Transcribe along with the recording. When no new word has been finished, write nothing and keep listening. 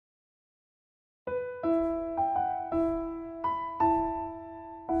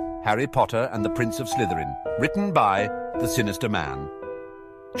Harry Potter and the Prince of Slytherin, written by the Sinister Man.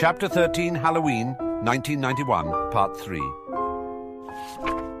 Chapter 13, Halloween, 1991, Part 3.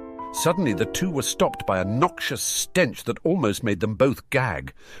 Suddenly the two were stopped by a noxious stench that almost made them both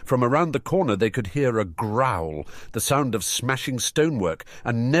gag. From around the corner they could hear a growl, the sound of smashing stonework,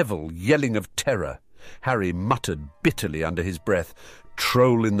 and Neville yelling of terror. Harry muttered bitterly under his breath,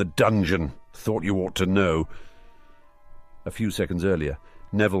 "Troll in the dungeon. Thought you ought to know." A few seconds earlier,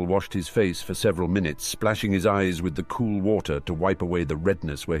 Neville washed his face for several minutes, splashing his eyes with the cool water to wipe away the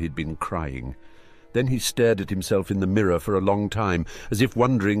redness where he'd been crying. Then he stared at himself in the mirror for a long time, as if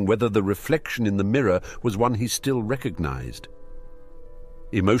wondering whether the reflection in the mirror was one he still recognized.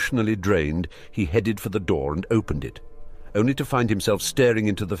 Emotionally drained, he headed for the door and opened it, only to find himself staring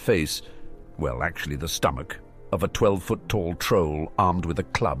into the face, well, actually the stomach, of a 12-foot-tall troll armed with a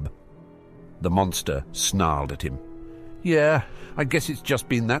club. The monster snarled at him. "Yeah, I guess it's just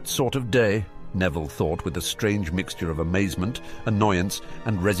been that sort of day," Neville thought with a strange mixture of amazement, annoyance,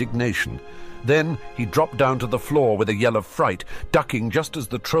 and resignation. Then he dropped down to the floor with a yell of fright, ducking just as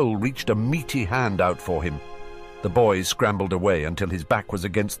the troll reached a meaty hand out for him. The boy scrambled away until his back was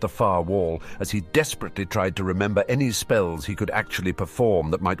against the far wall, as he desperately tried to remember any spells he could actually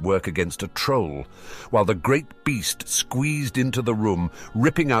perform that might work against a troll, while the great beast squeezed into the room,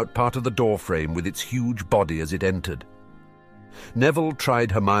 ripping out part of the doorframe with its huge body as it entered. Neville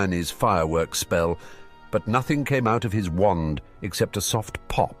tried Hermione's fireworks spell, but nothing came out of his wand except a soft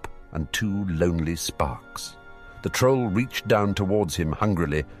pop and two lonely sparks. The troll reached down towards him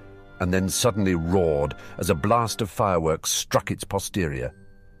hungrily, and then suddenly roared as a blast of fireworks struck its posterior.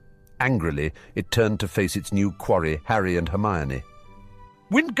 Angrily, it turned to face its new quarry, Harry and Hermione.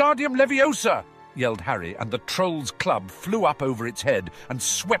 "Wingardium Leviosa!" yelled Harry, and the troll's club flew up over its head and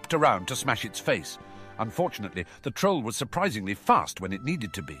swept around to smash its face. Unfortunately, the troll was surprisingly fast when it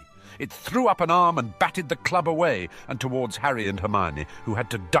needed to be. It threw up an arm and batted the club away and towards Harry and Hermione, who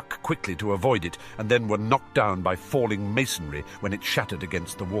had to duck quickly to avoid it and then were knocked down by falling masonry when it shattered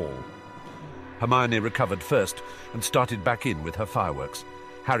against the wall. Hermione recovered first and started back in with her fireworks.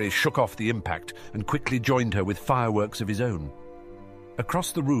 Harry shook off the impact and quickly joined her with fireworks of his own.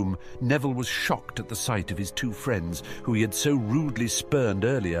 Across the room, Neville was shocked at the sight of his two friends, who he had so rudely spurned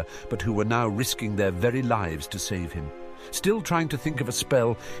earlier, but who were now risking their very lives to save him. Still trying to think of a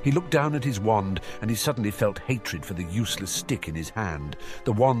spell, he looked down at his wand, and he suddenly felt hatred for the useless stick in his hand,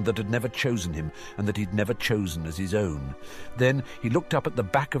 the wand that had never chosen him, and that he'd never chosen as his own. Then he looked up at the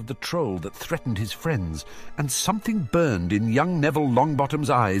back of the troll that threatened his friends, and something burned in young Neville Longbottom's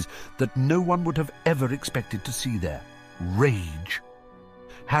eyes that no one would have ever expected to see there. Rage.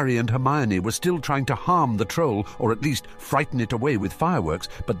 Harry and Hermione were still trying to harm the troll, or at least frighten it away with fireworks,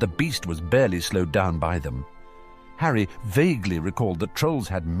 but the beast was barely slowed down by them. Harry vaguely recalled that trolls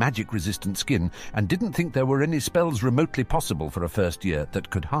had magic-resistant skin and didn't think there were any spells remotely possible for a first year that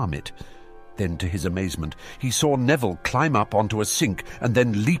could harm it. Then, to his amazement, he saw Neville climb up onto a sink and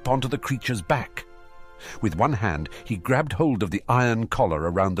then leap onto the creature's back. With one hand, he grabbed hold of the iron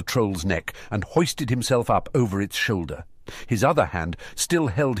collar around the troll's neck and hoisted himself up over its shoulder. His other hand still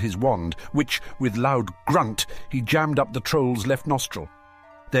held his wand, which, with loud grunt, he jammed up the troll's left nostril.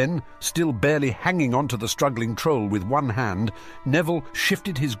 Then, still barely hanging onto the struggling troll with one hand, Neville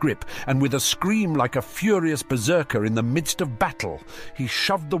shifted his grip, and with a scream like a furious berserker in the midst of battle, he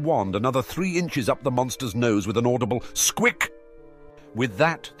shoved the wand another 3 inches up the monster's nose with an audible "squick!" With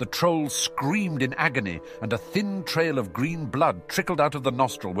that, the troll screamed in agony, and a thin trail of green blood trickled out of the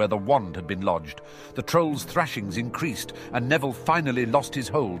nostril where the wand had been lodged. The troll's thrashings increased, and Neville finally lost his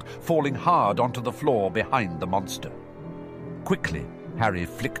hold, falling hard onto the floor behind the monster. Quickly, Harry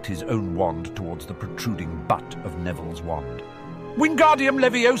flicked his own wand towards the protruding butt of Neville's wand. "Wingardium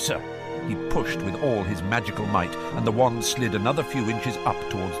Leviosa!" He pushed with all his magical might, and the wand slid another few inches up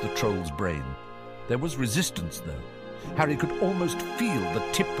towards the troll's brain. There was resistance, though. Harry could almost feel the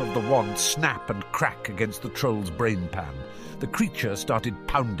tip of the wand snap and crack against the troll's brain pan. The creature started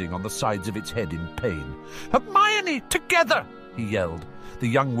pounding on the sides of its head in pain. "Hermione, together!" he yelled. The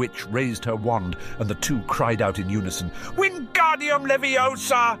young witch raised her wand, and the two cried out in unison, "Wingardium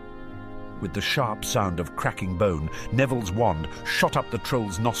Leviosa!" With the sharp sound of cracking bone, Neville's wand shot up the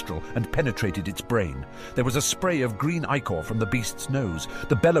troll's nostril and penetrated its brain. There was a spray of green ichor from the beast's nose.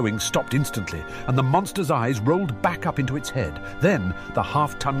 The bellowing stopped instantly, and the monster's eyes rolled back up into its head. Then the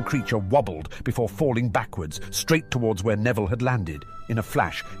half-ton creature wobbled before falling backwards, straight towards where Neville had landed. In a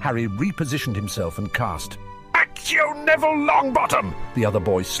flash, Harry repositioned himself and cast "Accio Neville Longbottom!" The other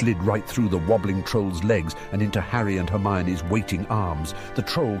boy slid right through the wobbling troll's legs and into Harry and Hermione's waiting arms. The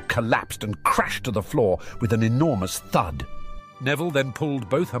troll collapsed and crashed to the floor with an enormous thud. Neville then pulled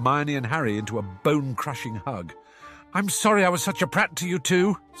both Hermione and Harry into a bone-crushing hug. "I'm sorry I was such a prat to you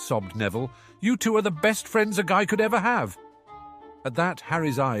two," sobbed Neville. "You two are the best friends a guy could ever have." At that,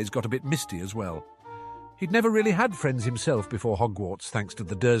 Harry's eyes got a bit misty as well. He'd never really had friends himself before Hogwarts, thanks to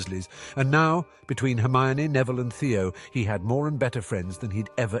the Dursleys, and now, between Hermione, Neville and Theo, he had more and better friends than he'd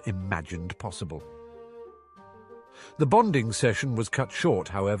ever imagined possible. The bonding session was cut short,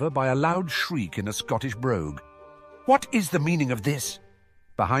 however, by a loud shriek in a Scottish brogue. "What is the meaning of this?"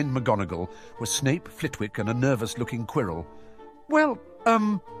 Behind McGonagall were Snape, Flitwick, and a nervous-looking Quirrell. "Well,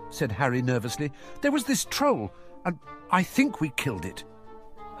 said Harry nervously, "there was this troll, and I think we killed it."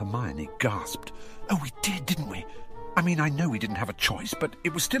 Hermione gasped. "Oh, we did, didn't we? I mean, I know we didn't have a choice, but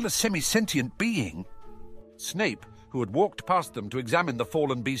it was still a semi-sentient being." Snape, who had walked past them to examine the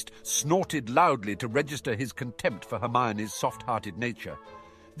fallen beast, snorted loudly to register his contempt for Hermione's soft-hearted nature.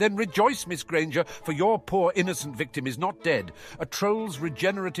 "Then rejoice, Miss Granger, for your poor innocent victim is not dead. A troll's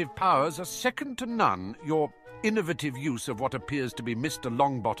regenerative powers are second to none. Your innovative use of what appears to be Mr.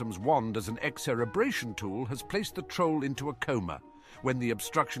 Longbottom's wand as an excerebration tool has placed the troll into a coma. When the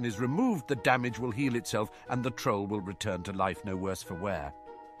obstruction is removed, the damage will heal itself, and the troll will return to life no worse for wear."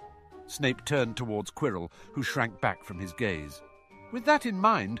 Snape turned towards Quirrell, who shrank back from his gaze. With that in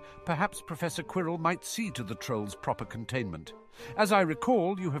mind, perhaps Professor Quirrell might see to the troll's proper containment. As I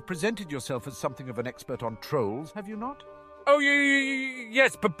recall, you have presented yourself as something of an expert on trolls, have you not? "Oh,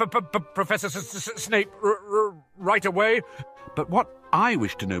 yes, Professor Snape, right away." "But what I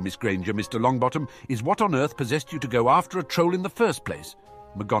wish to know, Miss Granger, Mr. Longbottom, is what on earth possessed you to go after a troll in the first place?"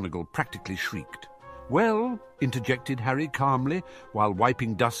 McGonagall practically shrieked. "Well," interjected Harry calmly, while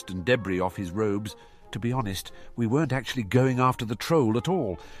wiping dust and debris off his robes, "to be honest, we weren't actually going after the troll at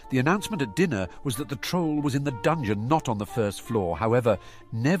all. The announcement at dinner was that the troll was in the dungeon, not on the first floor. However,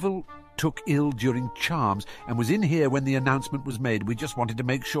 Neville took ill during charms and was in here when the announcement was made. We just wanted to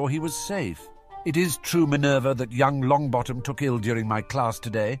make sure he was safe." "It is true, Minerva, that young Longbottom took ill during my class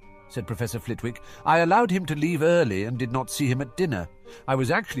today," said Professor Flitwick. "I allowed him to leave early and did not see him at dinner. I was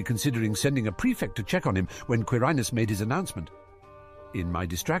actually considering sending a prefect to check on him when Quirinus made his announcement. In my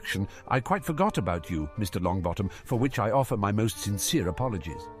distraction, I quite forgot about you, Mr. Longbottom, for which I offer my most sincere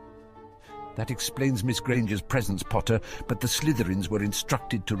apologies." "That explains Miss Granger's presence, Potter, but the Slytherins were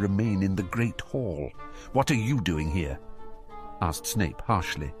instructed to remain in the Great Hall. What are you doing here?" asked Snape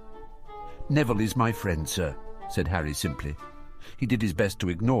harshly. "Neville is my friend, sir," said Harry simply. He did his best to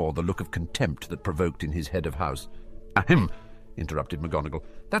ignore the look of contempt that provoked in his head of house. "Ahem," interrupted McGonagall.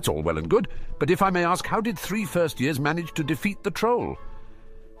 "That's all well and good, but if I may ask, how did 3 first-years manage to defeat the troll?"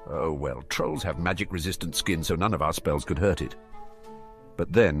 "Oh, well, trolls have magic-resistant skin, so none of our spells could hurt it."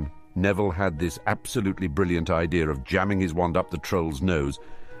 But then Neville had this absolutely brilliant idea of jamming his wand up the troll's nose,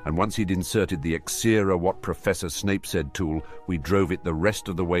 and once he'd inserted the Exera what Professor Snape said tool, we drove it the rest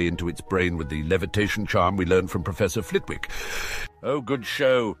of the way into its brain with the levitation charm we learned from Professor Flitwick. "Oh, good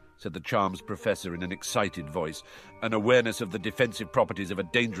show," said the charms professor in an excited voice. "An awareness of the defensive properties of a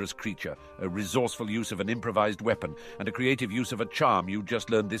dangerous creature, a resourceful use of an improvised weapon, and a creative use of a charm you just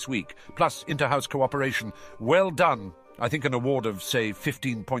learned this week, plus inter-house cooperation. Well done. I think an award of, say,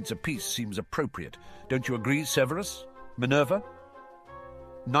 15 points apiece seems appropriate. Don't you agree, Severus? Minerva?"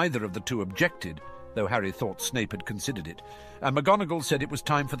 Neither of the two objected, though Harry thought Snape had considered it, and McGonagall said it was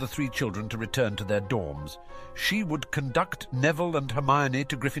time for the 3 children to return to their dorms. She would conduct Neville and Hermione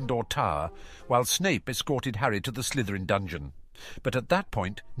to Gryffindor Tower, while Snape escorted Harry to the Slytherin dungeon. But at that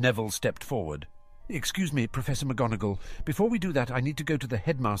point, Neville stepped forward. "Excuse me, Professor McGonagall. Before we do that, I need to go to the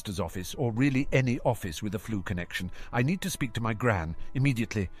headmaster's office, or really any office with a flu connection. I need to speak to my gran,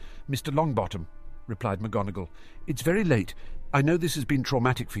 immediately." "Mr. Longbottom," replied McGonagall. "It's very late. I know this has been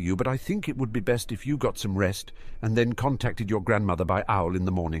traumatic for you, but I think it would be best if you got some rest and then contacted your grandmother by owl in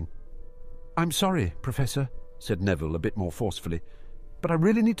the morning." "I'm sorry, Professor," said Neville a bit more forcefully, "but I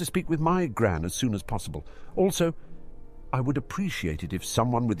really need to speak with my gran as soon as possible. Also, I would appreciate it if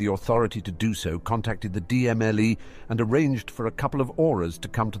someone with the authority to do so contacted the DMLE and arranged for a couple of auras to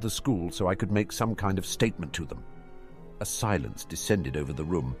come to the school so I could make some kind of statement to them." A silence descended over the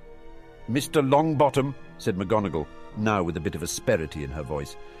room. "Mr. Longbottom," said McGonagall, now with a bit of asperity in her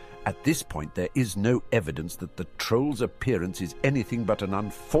voice, "at this point there is no evidence that the troll's appearance is anything but an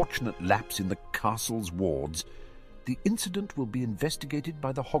unfortunate lapse in the castle's wards. The incident will be investigated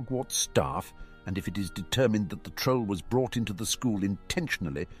by the Hogwarts staff, and if it is determined that the troll was brought into the school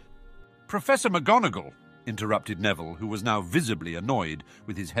intentionally—" "Professor McGonagall," interrupted Neville, who was now visibly annoyed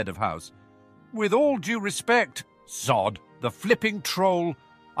with his head of house, "with all due respect, sod, the flipping troll.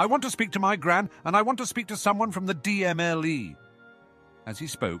 I want to speak to my gran, and I want to speak to someone from the DMLE." As he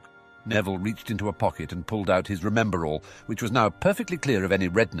spoke, Neville reached into a pocket and pulled out his Remember-All, which was now perfectly clear of any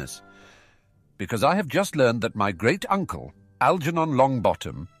redness. "Because I have just learned that my great-uncle, Algernon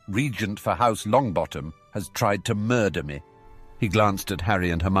Longbottom, regent for House Longbottom, has tried to murder me." He glanced at Harry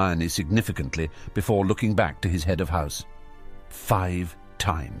and Hermione significantly before looking back to his head of house. 5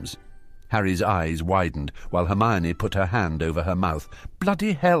 times. Harry's eyes widened, while Hermione put her hand over her mouth.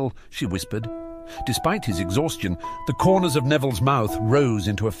 "Bloody hell," she whispered. Despite his exhaustion, the corners of Neville's mouth rose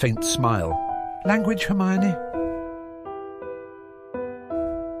into a faint smile. "Language, Hermione?"